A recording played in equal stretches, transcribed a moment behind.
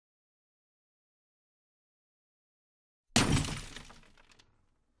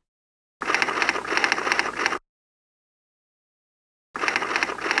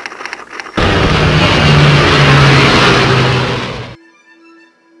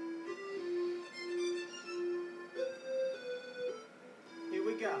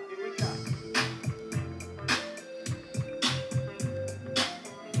go. Here we go.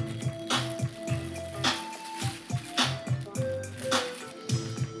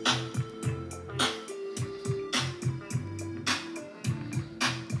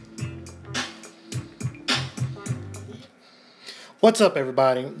 What's up,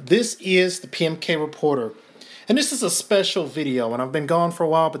 everybody? This is the PMK Reporter, and this is a special video, and I've been gone for a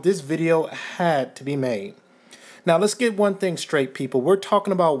while, but this video had to be made. Now, let's get one thing straight, people. We're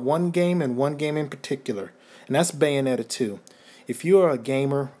talking about one game and one game in particular, and that's Bayonetta 2. If you are a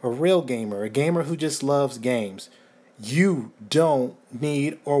gamer, a real gamer, a gamer who just loves games, you don't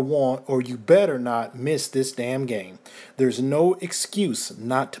need or want, or you better not miss this damn game. There's no excuse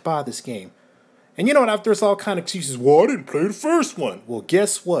not to buy this game. And you know what, after it's all kind of excuses, well, I didn't play the first one. Well,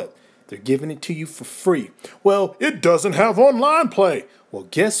 guess what? They're giving it to you for free. Well, it doesn't have online play. Well,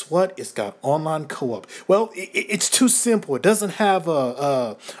 guess what? It's got online co-op. Well, it's too simple. It doesn't have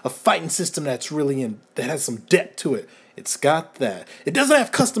a fighting system that has some depth to it. It's got that. It doesn't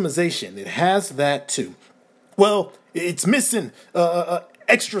have customization. It has that too. Well, it's missing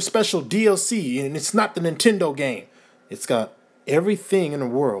extra special DLC, and it's not the Nintendo game. It's got everything in the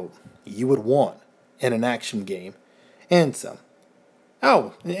world you would want in an action game, and some.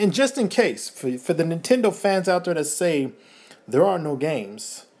 Oh, and just in case, for the Nintendo fans out there that say there are no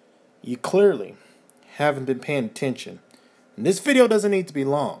games, you clearly haven't been paying attention. And this video doesn't need to be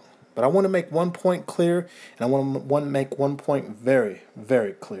long, but I want to make one point clear, and I want to make one point very,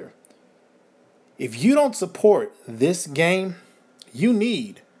 very clear. If you don't support this game, you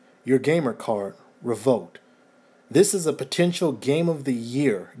need your gamer card revoked. This is a potential Game of the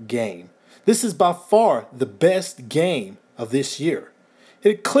Year game. This is by far the best game of this year.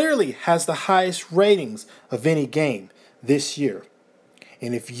 It clearly has the highest ratings of any game this year.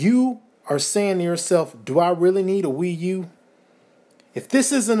 And if you are saying to yourself, do I really need a Wii U? If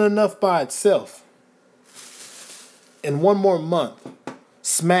this isn't enough by itself, in one more month,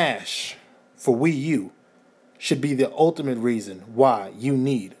 Smash for Wii U should be the ultimate reason why you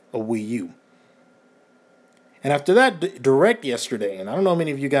need a Wii U. And after that direct yesterday, and I don't know how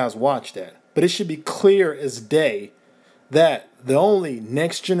many of you guys watched that, but it should be clear as day that the only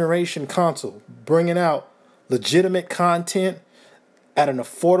next generation console bringing out legitimate content at an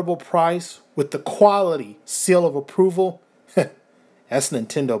affordable price with the quality seal of approval, that's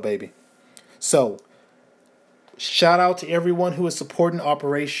Nintendo, baby. So, shout out to everyone who is supporting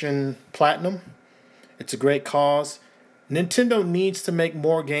Operation Platinum. It's a great cause. Nintendo needs to make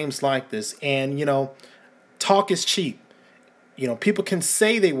more games like this, and you know, talk is cheap. You know, people can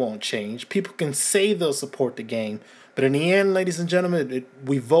say they won't change. People can say they'll support the game. But in the end, ladies and gentlemen,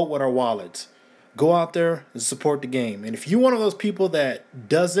 we vote with our wallets. Go out there and support the game. And if you're one of those people that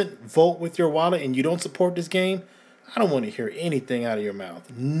doesn't vote with your wallet and you don't support this game, I don't want to hear anything out of your mouth.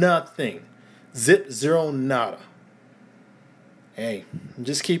 Nothing. Zip, zero, nada. Hey, I'm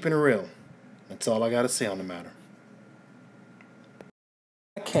just keeping it real. That's all I got to say on the matter.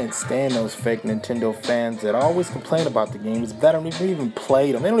 I can't stand those fake Nintendo fans that always complain about the games that don't even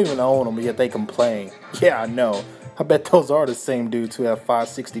play them. They don't even own them, yet they complain. Yeah, I know. I bet those are the same dudes who have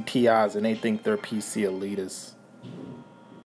 560 Ti's and they think they're PC elitists.